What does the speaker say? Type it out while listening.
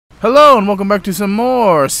Hello and welcome back to some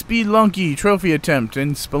more Speedlunky trophy attempt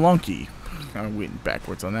in Spelunky. I'm waiting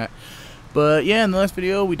backwards on that. But yeah, in the last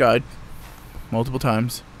video we died multiple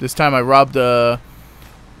times. This time I robbed a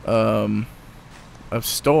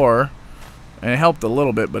store and it helped a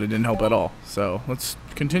little bit, but it didn't help at all. So let's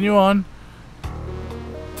continue on.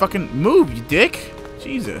 Fucking move, you dick!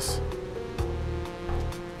 Jesus.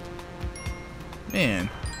 Man.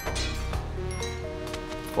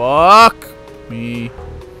 Fuck me.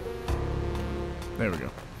 There we go.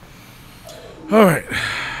 Alright.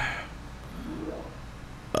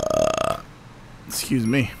 Excuse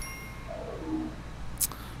me.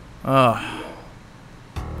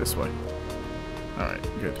 This way. Alright,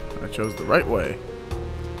 good. I chose the right way.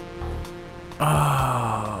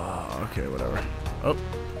 Okay, whatever. Oh.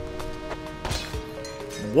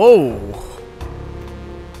 Whoa!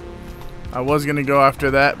 I was gonna go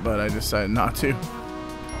after that, but I decided not to.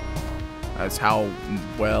 That's how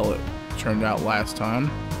well it turned out last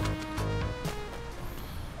time.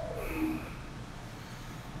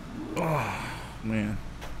 Oh, man.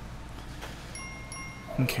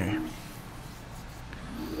 Okay.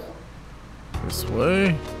 This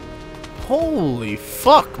way. Holy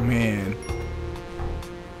fuck, man.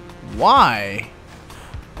 Why?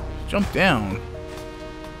 Jump down.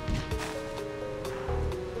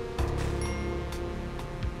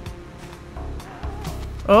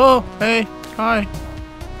 Oh, hey, hi.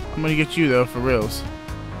 I'm gonna get you though, for reals.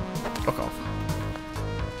 Fuck off.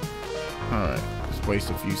 Alright, just waste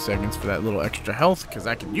a few seconds for that little extra health, because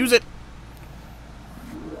I can use it.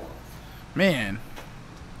 Man.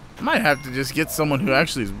 I might have to just get someone who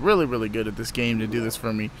actually is really, really good at this game to do this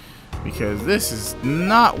for me, because this is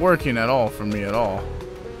not working at all for me at all.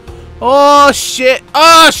 Oh, shit!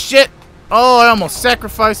 Oh, shit! Oh, I almost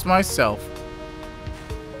sacrificed myself.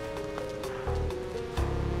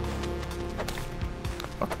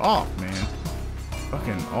 Fuck off, man.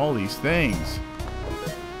 Fucking all these things.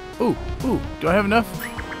 Ooh, ooh. Do I have enough?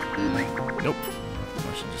 Nope.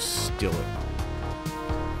 I should just steal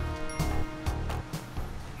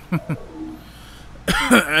it.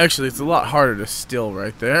 Actually, it's a lot harder to steal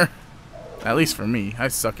right there. At least for me. I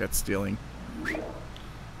suck at stealing.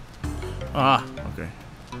 Ah, okay.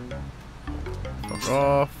 Fuck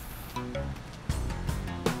off.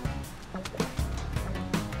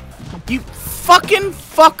 You fucking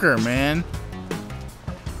fucker, man.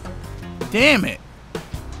 Damn it.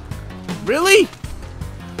 Really?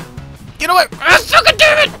 Get away. Fucking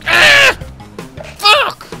damn it. Ah!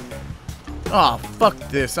 Fuck. Oh, fuck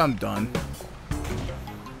this. I'm done.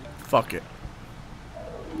 Fuck it.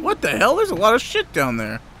 What the hell? There's a lot of shit down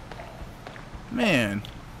there. Man.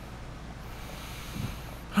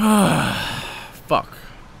 Fuck.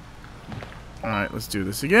 Alright, let's do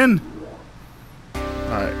this again.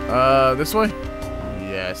 Alright, this way?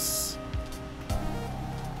 Yes.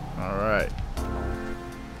 Alright.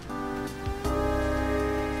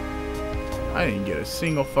 I didn't get a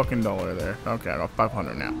single fucking dollar there. Okay, I got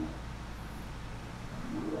 500 now.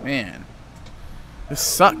 Man. This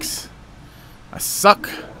sucks. I suck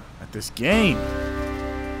at this game.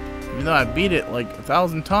 Even though I beat it like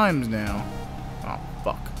 1,000 times now. Oh,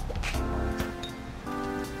 fuck.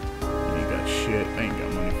 You ain't got shit. I ain't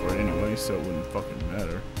got money for it anyway, so it wouldn't fucking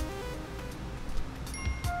matter.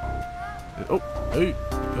 Oh, hey.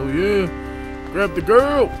 Hell yeah. Grab the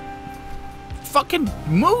girl. Fucking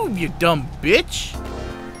move, you dumb bitch.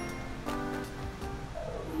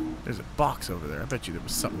 There's a box over there. I bet you there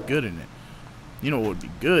was something good in it. You know what would be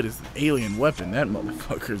good is the alien weapon. That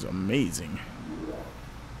motherfucker's amazing.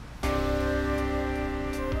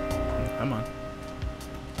 Come on.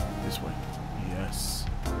 This way. Yes.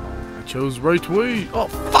 I chose right way. Oh,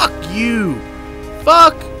 fuck you.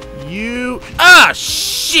 Fuck you. Ah,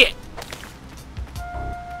 shit.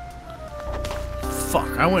 Fuck.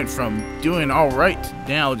 I went from doing alright to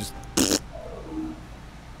now just...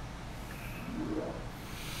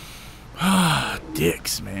 Ah,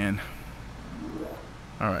 dicks, man.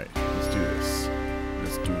 Alright, let's do this.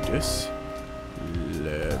 Let's do this.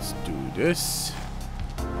 Let's do this.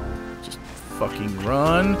 Just fucking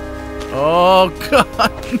run. Oh,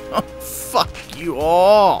 God. No, fuck you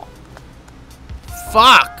all.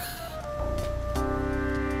 Fuck.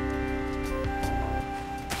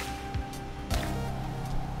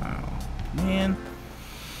 Oh, man.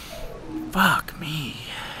 Fuck me.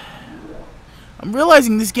 I'm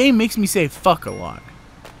realizing this game makes me say fuck a lot.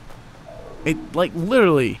 It, like,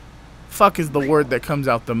 literally, fuck is the word that comes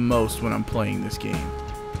out the most when I'm playing this game.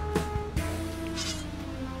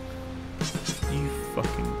 You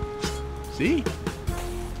fucking... See?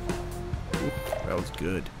 Ooh, that was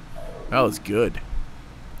good. That was good.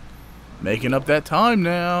 Making up that time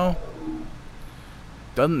now.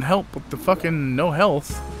 Doesn't help with the fucking no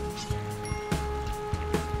health.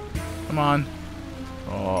 Come on.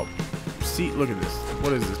 Oh, see, look at this.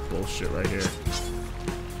 What is this bullshit right here?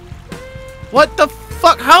 What the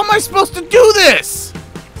fuck? How am I supposed to do this?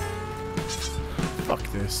 Fuck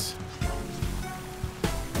this.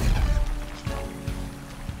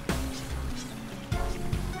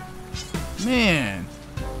 Man,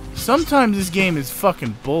 sometimes this game is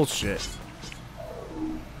fucking bullshit.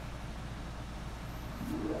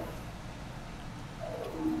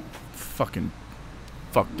 Fucking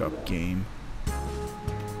fucked up game.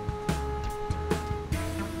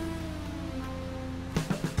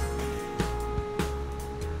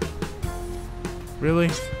 Really?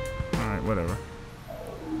 Alright, whatever.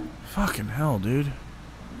 Fucking hell, dude.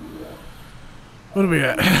 What are we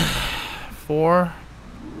at? 4?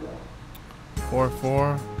 4,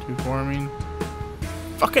 4? 2, 4, I mean.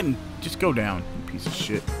 Fucking just go down, you piece of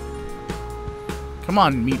shit. Come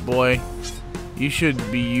on, meat boy. You should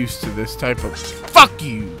be used to this type of... Fuck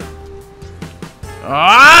you!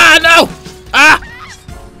 Ah, no! Ah!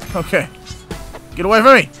 Okay. Get away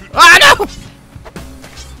from me! Ah, no!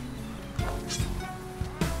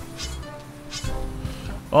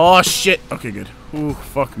 Oh, shit. Okay, good. Ooh,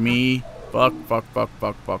 fuck me. Fuck.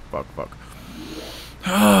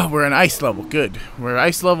 We're in ice level. Good. We're at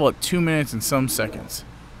ice level at 2 minutes and some seconds.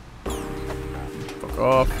 Fuck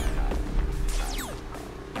off.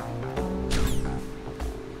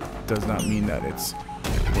 Does not mean that it's...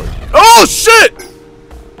 Oh, shit!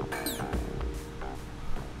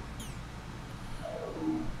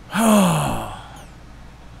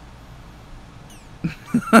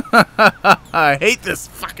 I hate this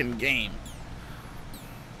fucking game.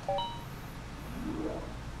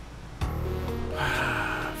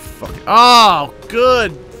 Fuck it. Oh,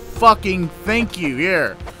 good fucking thank you.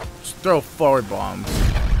 Here. Just throw forward bombs.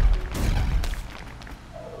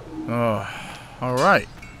 Oh, alright.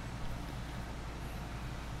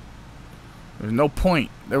 There's no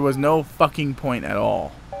point. There was no fucking point at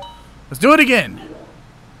all. Let's do it again.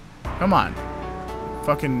 Come on.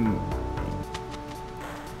 Fucking...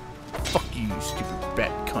 Fuck you, you stupid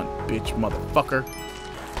bat cunt bitch motherfucker.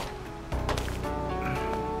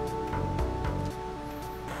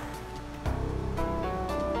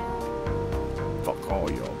 Fuck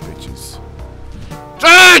all y'all bitches.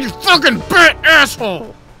 Ah, you fucking bat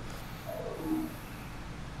asshole!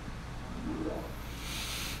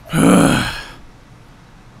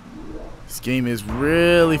 This game is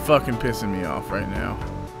really fucking pissing me off right now.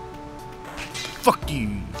 Fuck you,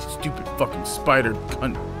 you stupid fucking spider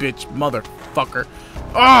cunt bitch motherfucker.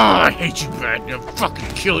 Oh, I hate you, man. I'll fucking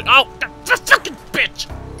kill you. Oh, that fucking bitch.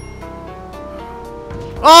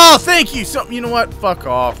 Oh, thank you. So, you know what? Fuck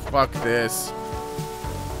off. Fuck this.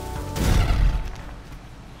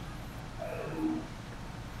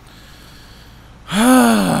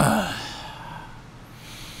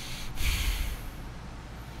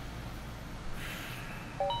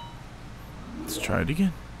 Let's try it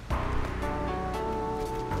again.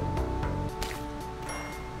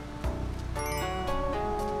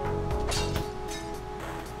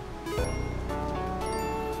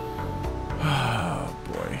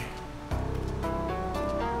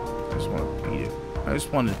 I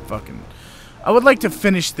just wanted to fucking... I would like to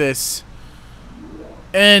finish this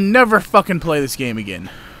and never fucking play this game again.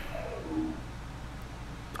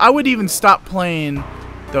 I would even stop playing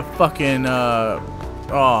the fucking,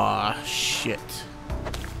 aw, shit.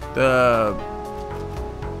 The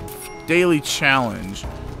daily challenge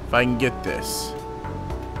if I can get this.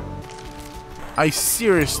 I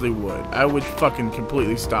seriously would. I would fucking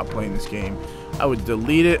completely stop playing this game. I would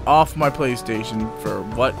delete it off my PlayStation for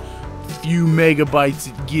what few megabytes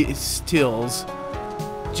it gets stills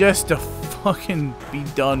just to fucking be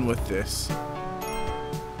done with this.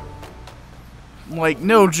 Like,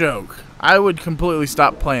 no joke. I would completely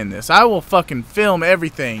stop playing this. I will fucking film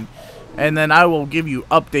everything and then I will give you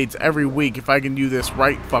updates every week if I can do this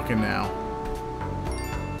right fucking now.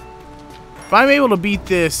 If I'm able to beat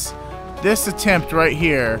this attempt right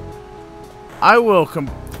here, I will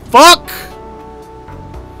fuck!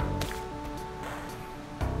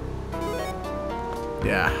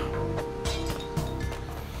 Yeah.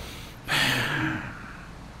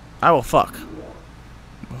 I will fuck.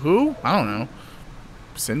 Who? I don't know.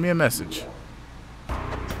 Send me a message.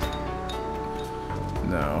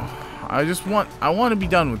 No. I want to be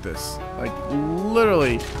done with this. Like,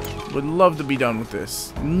 literally would love to be done with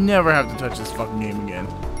this. Never have to touch this fucking game again.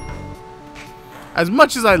 As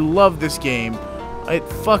much as I love this game, it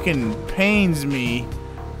fucking pains me.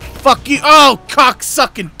 Fuck you. Oh,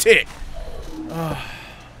 cock-sucking tit.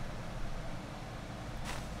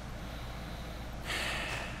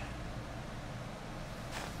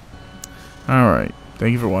 Alright.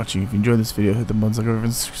 Thank you for watching. If you enjoyed this video, hit the buttons like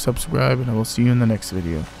and subscribe, and I will see you in the next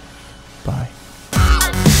video. Bye.